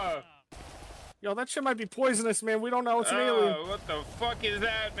 Yo, that shit might be poisonous, man. We don't know. It's an alien. What the fuck is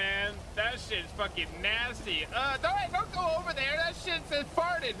that, man? That shit's fucking nasty. Don't go over there. That shit says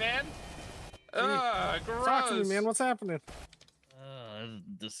farted, man. Gross. Talk to me, man. What's happening?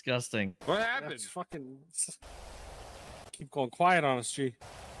 Disgusting. What happened? That's fucking... Keep going quiet on us, G.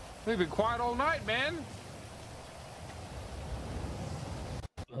 We've been quiet all night, man.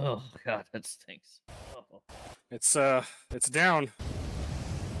 Oh god, that stinks. Oh. It's down.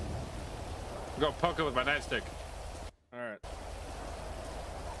 Go poke it with my nightstick. All right.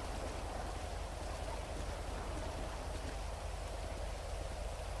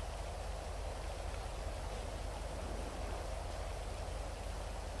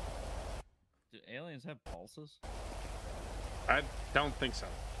 Do aliens have pulses? I don't think so.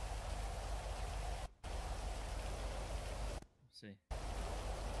 Let's see.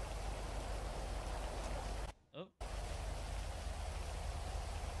 Oh.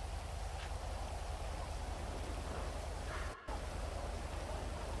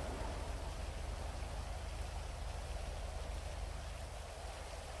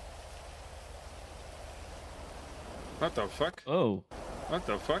 What the fuck? Oh. What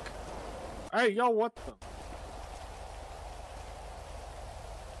the fuck? Hey, yo, what the?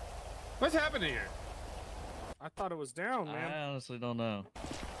 What's happening here? I thought it was down, man. I honestly don't know.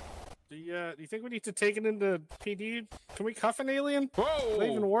 Do you think we need to take it into PD? Can we cuff an alien? Whoa! Does that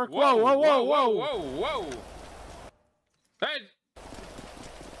even work? Whoa! Whoa! Whoa! Whoa! Whoa! Whoa! Hey!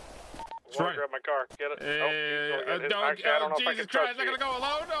 Try grab my car. Get it. Don't, Jesus Christ! I'm gonna go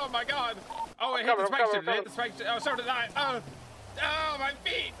alone. Oh my God! Oh, it hit the spike strip. It hit the spike strip. Oh, so did I. Oh, my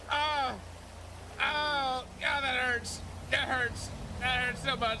feet. Oh, God, that hurts. That hurts. That hurts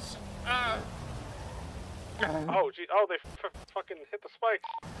so much. Oh, gee. Oh, they fucking hit the spike.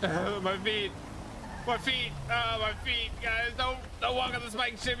 My feet. My feet. Oh, my feet, guys. Don't walk on the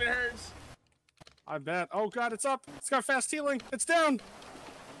spike strip. It hurts. I bet. Oh God, it's up. It's got fast healing. It's down.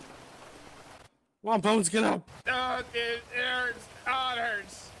 Come on, Bones, get up. Oh, it hurts. Oh, it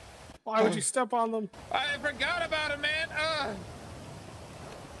hurts. Why would you step on them? I forgot about it, man.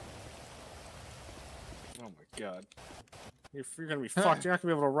 Oh my God. You're gonna be fucked. You're not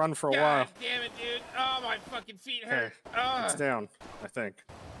gonna be able to run for a while. God damn it, dude. Oh, my fucking feet hurt. It's down, I think.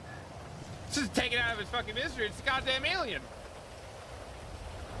 Just take it out of his fucking misery. It's a goddamn alien.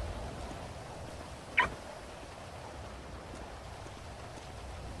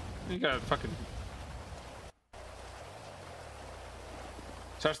 You gotta fucking...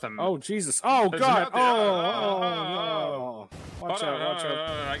 Touch them. Oh, Jesus. Oh, God. Oh, no. Watch out, watch out.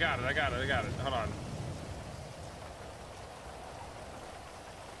 I got it. Hold on.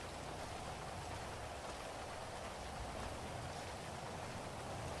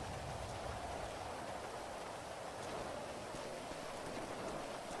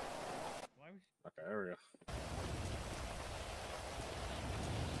 Okay, there we go.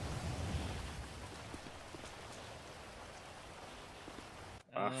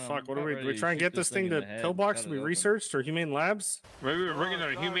 Fuck, what do we try and get this thing to pillbox to be researched or humane labs? Maybe we're bringing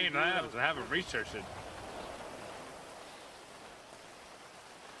it to humane labs and have them research it.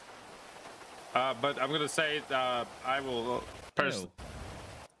 But I'm gonna say, I will personally.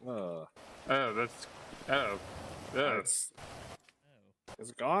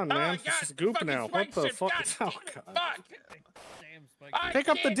 It's gone, man. It's just goop now. What the fuck? Oh, God. Pick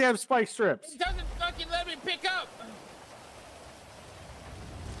up the damn spike strips. It doesn't fucking let me pick up.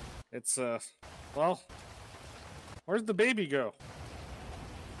 It's, well, where's the baby go?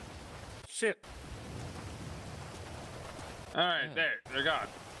 Shit. Alright, there. They're gone.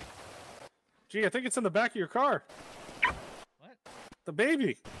 Gee, I think it's in the back of your car. What? The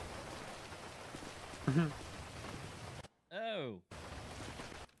baby. Oh.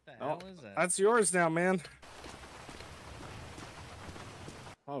 What the hell is that? That's yours now, man.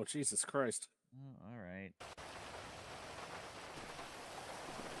 Oh, Jesus Christ. Oh, all right.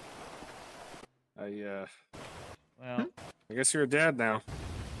 Well, I guess you're a dad now.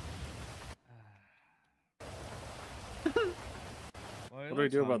 What do we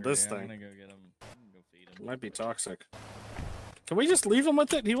do about this thing? I'm gonna go get him. I'm gonna go feed him. It might be toxic. Can we just leave him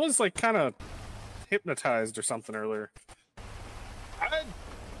with it? He was like kind of hypnotized or something earlier. I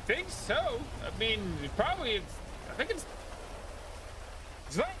think so. I mean, probably I think it's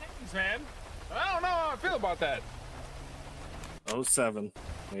not things, man. I don't know how I feel about that. 07.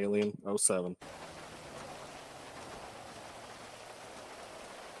 Alien 07.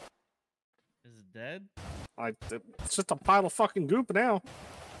 Is it dead? It's just a pile of fucking goop now.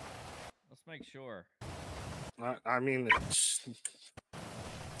 Let's make sure. I mean,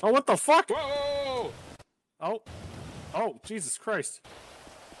 oh, what the fuck? Whoa! Oh, Jesus Christ.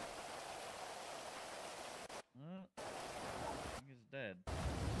 I think it's dead.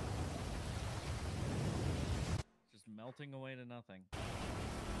 Just melting away to nothing.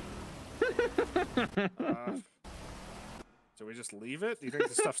 Do we just leave it? Do you think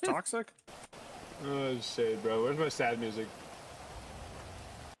this stuff's toxic? Oh shit, bro. Where's my sad music?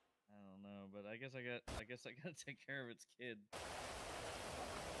 guess I gotta take care of its kid.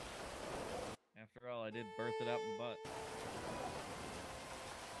 After all, I did birth it out in the butt.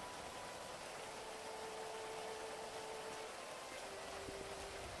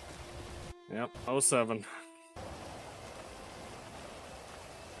 Yep, 07.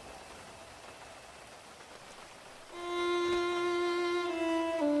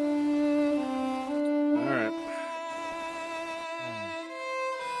 Alright.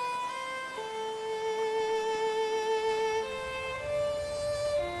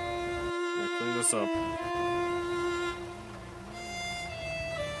 Clean this up.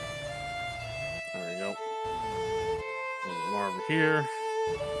 There we go. A little more over here.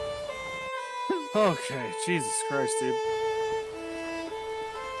 Okay, Jesus Christ, dude.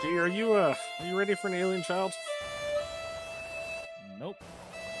 Gee, are you ready for an alien child? Nope.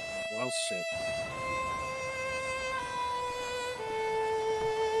 Well, shit.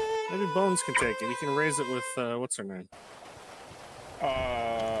 Maybe Bones can take it. He can raise it with, what's her name?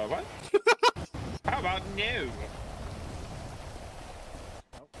 What? How about no?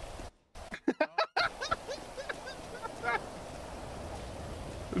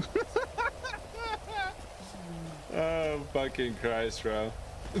 Oh, fucking Christ, bro.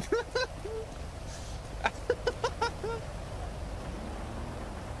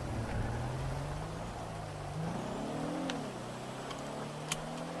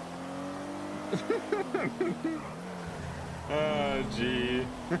 Oh, G.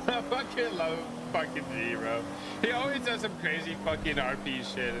 I fucking love fucking G, bro. He always does some crazy fucking RP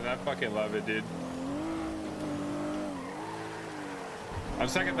shit, and I fucking love it, dude. On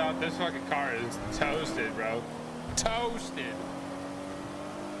second thought, this fucking car is toasted, bro. Toasted.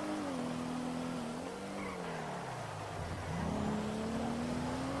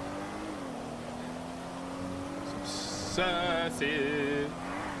 Some sausage.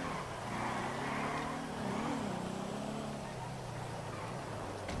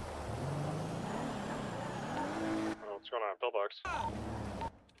 What's going on, pillbox? I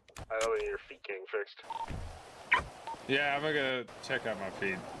know that your feet getting fixed. Yeah, I'm gonna check out my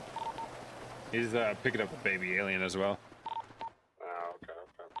feed. He's picking up a baby alien as well. Oh,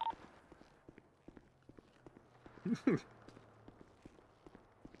 okay.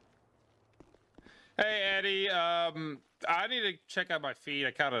 Hey, Eddie, I need to check out my feed.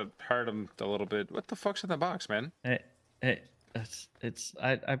 I kind of heard him a little bit. What the fuck's in the box, man? Hey,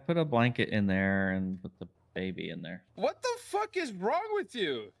 I put a blanket in there and put the baby in there. What the fuck is wrong with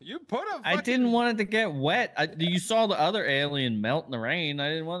you? You put a fucking... I didn't want it to get wet. You saw the other alien melt in the rain. I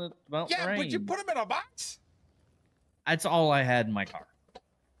didn't want it to melt in the rain. Yeah, but you put him in a box? That's all I had in my car.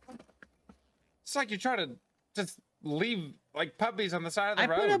 It's like you're trying to just leave like puppies on the side of the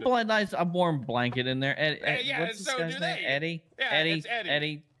road. I put a warm blanket in there. Yeah, what's this so guy's do name? they. Eddie? Yeah, Eddie? it's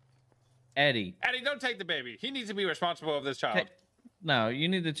Eddie. Eddie. Eddie, don't take the baby. He needs to be responsible of this child. No, you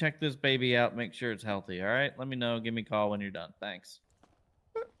need to check this baby out, make sure it's healthy, all right? Let me know. Give me a call when you're done. Thanks.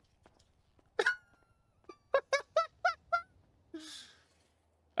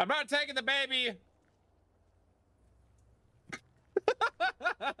 I'm not taking the baby.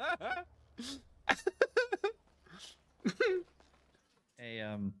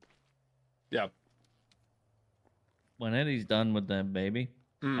 Hey, yeah. When Eddie's done with that baby,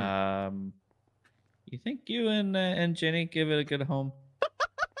 you think you and Jenny give it a good home?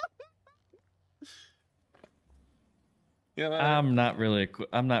 You know, I'm not really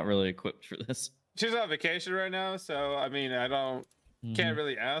equipped for this. She's on vacation right now, so I mean, can't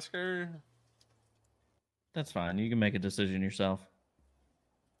really ask her. That's fine. You can make a decision yourself.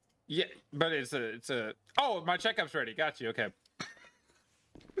 Yeah, but it's a. Oh, my checkup's ready. Got you. Okay.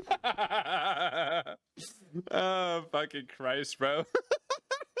 Oh, fucking Christ, bro.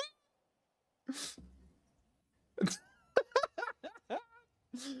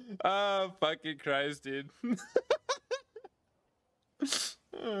 Oh, fucking Christ, dude.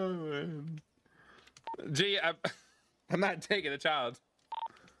 Oh, man. Gee, I'm not taking a child.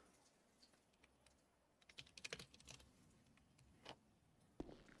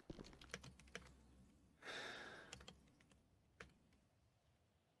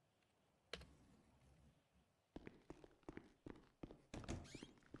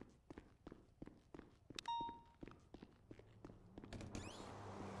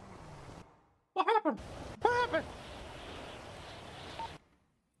 What happened? What happened?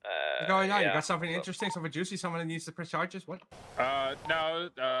 What's going on? You got something interesting, something juicy, someone that needs to press charges? What? No. How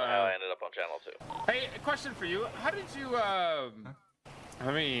I ended up on channel 2. Hey, a question for you. How did you, I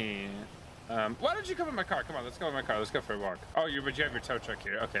mean, why don't you come in my car? Come on, let's go in my car. Let's go for a walk. Oh, but you have your tow truck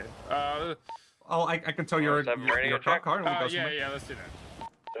here. Okay. Oh, I can tow your car and we'll go somewhere. Yeah, let's do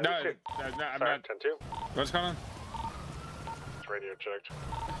that. No, I'm not. 10-2. What's going on? It's radio checked.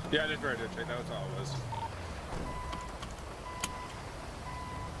 Yeah, I did radio check. That was all it was.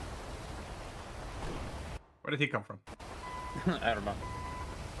 Where did he come from? I don't know.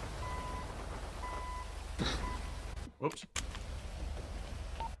 Whoops.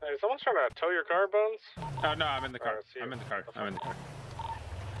 Hey, someone's trying to tow your car, Bones? Oh no, I'm in the car. I'm in the car. I'm in the car.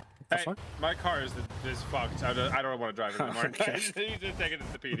 Hey, my car is fucked. I don't want to drive it anymore. Okay. He's just taking it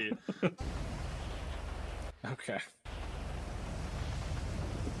to the PD. Okay.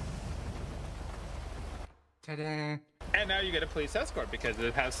 Ta-da. And now you get a police escort because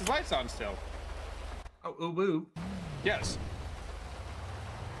it has his lights on still. Oh, ooh, woo. Yes.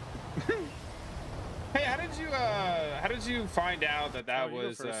 Hey, how did you find out that Oh, you go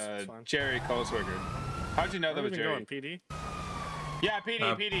was first, it's fine. Jerry Coleswiger? How'd you know that was Jerry? Going, PD? Yeah, PD,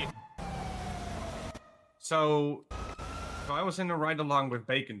 PD. So I was in a ride along with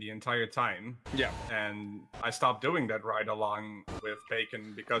Bacon the entire time. Yeah. And I stopped doing that ride along with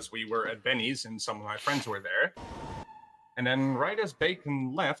Bacon because we were at Benny's and some of my friends were there. And then right as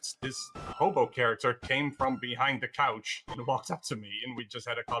Bacon left, this hobo character came from behind the couch and walked up to me and we just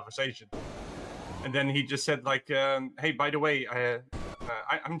had a conversation. And then he just said like, hey, by the way,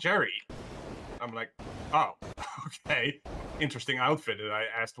 I'm Jerry. I'm like, oh, okay. Interesting outfit. And I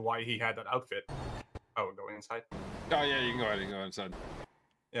asked why he had that outfit. Oh, we're going inside? Oh yeah, you can go ahead and go inside.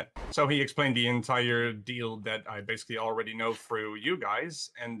 Yeah. So he explained the entire deal that I basically already know through you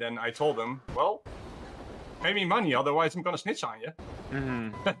guys. And then I told him, well, pay me money, otherwise I'm gonna snitch on you.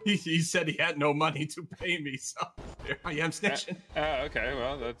 Mm-hmm. He said he had no money to pay me, so here I am snitching. Okay,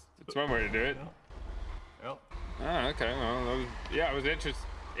 well, that's one way to do it. Well. Oh, okay, well, yeah, I was interested.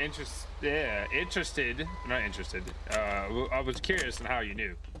 Not interested. I was curious on how you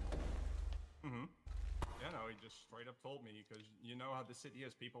knew. Mm-hmm. Yeah, no, he just straight up told me, because you know how the city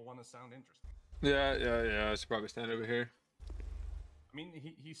is, people want to sound interesting. Yeah, I should probably stand over here. I mean,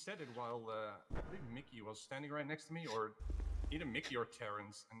 he said it while, I believe Mickey was standing right next to me, or either Mickey or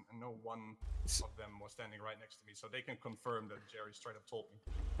Terrence, and no one of them was standing right next to me, so they can confirm that Jerry straight up told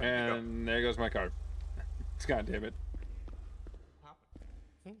me. And there goes my card. God damn it.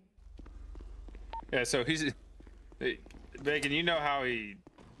 Yeah, so he's... Bacon, you know how he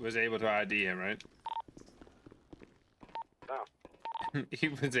was able to ID him, right? No. He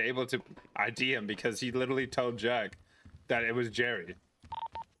was able to ID him because he literally told Jack that it was Jerry.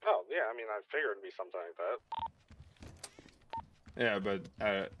 Oh, yeah, I mean, I figured it'd be something like that. Yeah, but,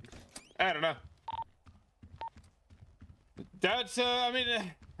 I don't know. That's, I mean,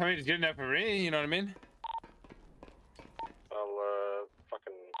 it's good enough for me, you know what I mean? Well,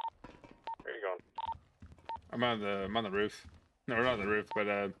 fucking... Where are you going? I'm on the roof. No, we're not on the roof, but,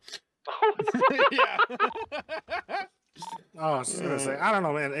 yeah. Oh, I was just gonna say, I don't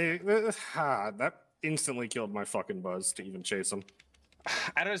know, man. That instantly killed my fucking buzz to even chase him.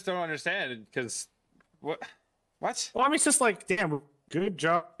 I just don't understand, because... What? Well, I mean, it's just like, damn, good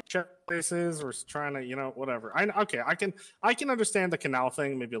job, check places. We're trying to, whatever. I can understand the canal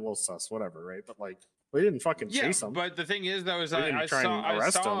thing, maybe a little sus, whatever, right? But like, we didn't fucking chase him. But the thing is, though, is We didn't try and I saw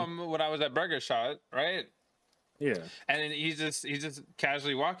arrest him when I was at Burger Shot, right? Yeah. And then he's just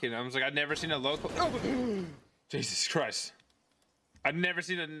casually walking. I was like, I've never seen a local. Oh, Jesus Christ! I've never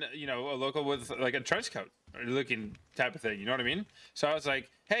seen a local with like a trench coat looking type of thing. You know what I mean? So I was like,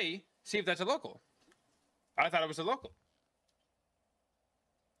 hey, see if that's a local. I thought it was a local.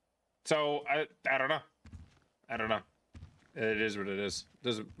 So I don't know. I don't know. It is what it is.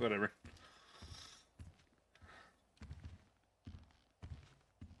 Doesn't whatever.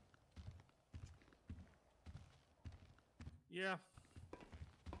 Yeah.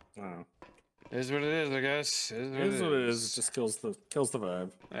 Oh. It is what it is, I guess. It is what it is. It just kills the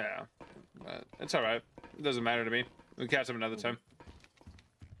vibe. Yeah. But it's alright. It doesn't matter to me. We'll catch him another time.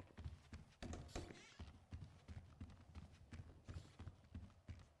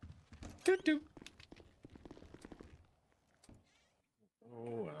 Doo-doo.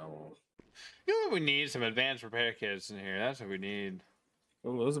 Oh well. You know what we need? Some advanced repair kits in here. That's what we need.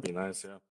 Oh, those would be nice, yeah.